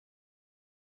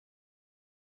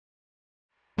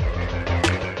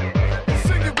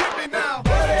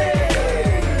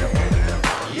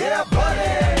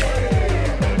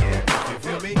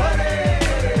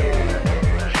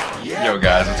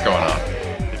what's going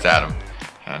on? It's Adam,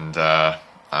 and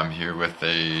I'm here with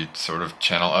a sort of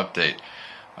channel update.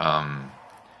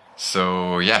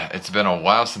 So yeah, it's been a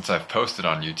while since I've posted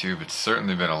on YouTube. It's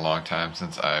certainly been a long time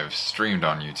since I've streamed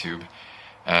on YouTube,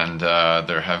 and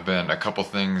there have been a couple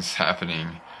things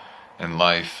happening in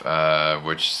life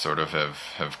which sort of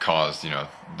have caused,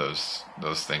 those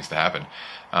things to happen.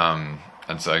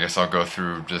 And so I guess I'll go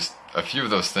through just a few of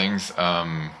those things.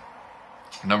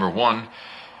 Number one,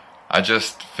 I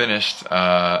just finished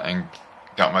and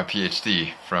got my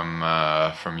PhD from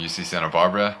UC Santa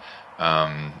Barbara.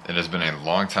 It has been a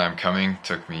long time coming.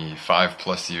 Took me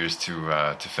 5+ years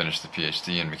to finish the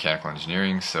PhD in mechanical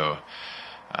engineering. So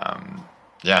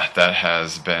yeah, that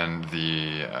has been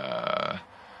the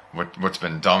what's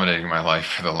been dominating my life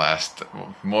for the last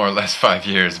more or less 5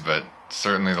 years, but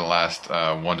certainly the last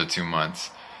 1 to 2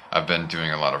 months. I've been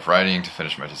doing a lot of writing to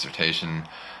finish my dissertation.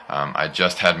 I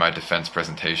just had my defense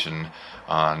presentation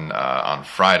on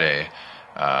Friday,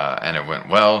 and it went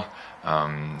well.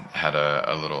 Had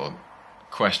a little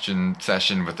question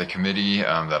session with the committee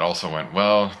that also went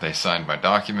well. They signed my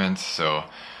documents, so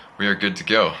we are good to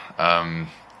go.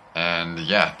 And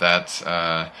yeah, that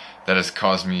has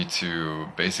caused me to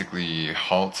basically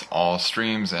halt all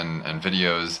streams and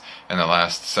videos in the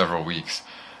last several weeks.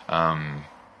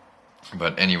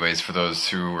 But anyways, for those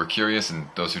who were curious and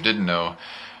those who didn't know,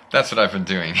 that's what I've been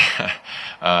doing.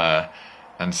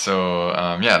 And so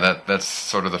yeah, that's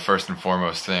sort of the first and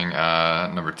foremost thing.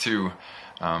 Number two,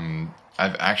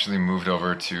 I've actually moved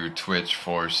over to Twitch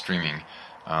for streaming.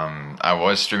 I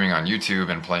was streaming on YouTube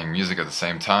and playing music at the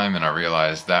same time, and I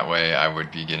realized that way I would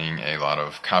be getting a lot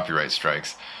of copyright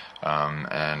strikes.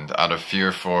 And out of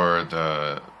fear for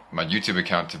my YouTube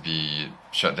account to be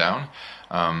shut down,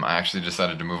 I actually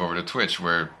decided to move over to Twitch,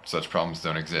 where such problems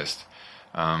don't exist.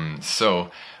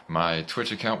 So my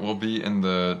Twitch account will be in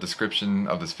the description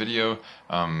of this video.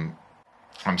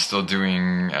 I'm still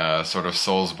doing sort of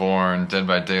Soulsborne, Dead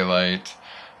by Daylight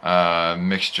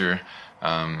mixture.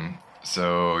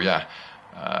 So yeah,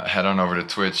 head on over to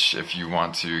Twitch if you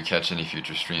want to catch any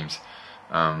future streams.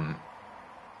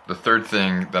 The third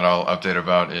thing that I'll update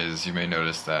about is, you may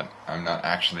notice that I'm not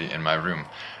actually in my room.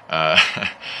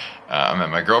 I'm at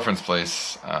my girlfriend's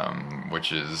place,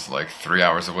 which is like 3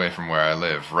 hours away from where I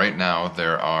live. Right now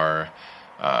there are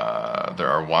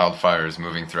wildfires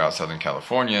moving throughout Southern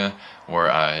California, where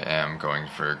I am going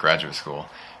for graduate school.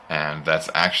 And that's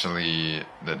actually,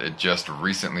 that it just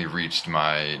recently reached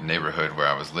my neighborhood where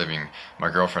I was living. My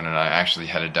girlfriend and I actually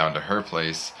headed down to her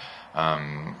place,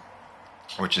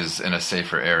 which is in a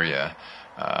safer area.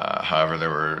 However, there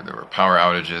were power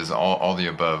outages, all the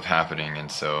above happening,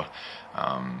 and so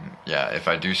yeah, if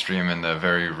I do stream in the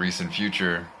very recent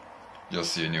future, you'll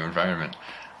see a new environment.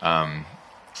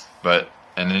 But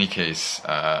in any case,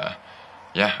 yeah,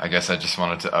 I guess I just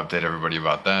wanted to update everybody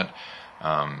about that.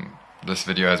 This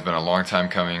video has been a long time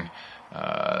coming.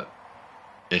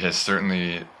 It has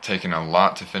certainly taken a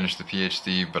lot to finish the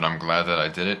PhD, but I'm glad that I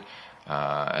did it.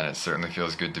 And it certainly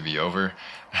feels good to be over.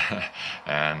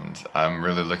 And I'm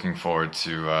really looking forward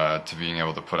to being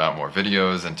able to put out more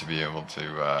videos and to be able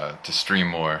to stream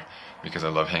more, because I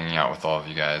love hanging out with all of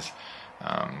you guys.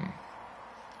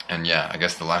 And yeah, I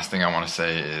guess the last thing I want to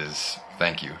say is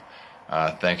thank you.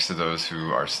 Thanks to those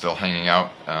who are still hanging out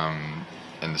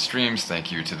in the streams.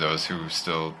 Thank you to those who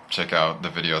still check out the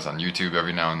videos on YouTube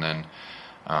every now and then.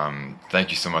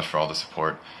 Thank you so much for all the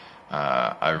support.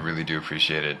 I really do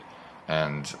appreciate it.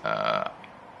 And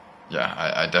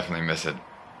yeah, I definitely miss it.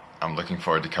 I'm looking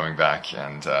forward to coming back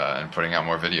and putting out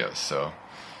more videos. So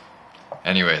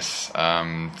anyways,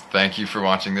 thank you for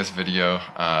watching this video.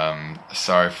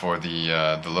 Sorry for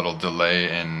the little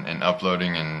delay in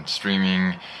uploading and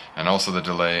streaming, and also the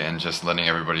delay in just letting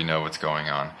everybody know what's going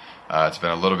on. It's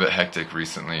been a little bit hectic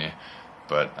recently,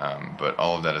 but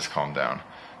all of that has calmed down.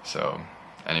 So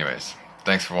anyways,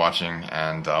 thanks for watching,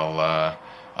 and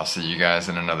I'll see you guys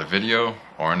in another video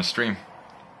or in a stream.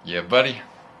 Yeah, buddy.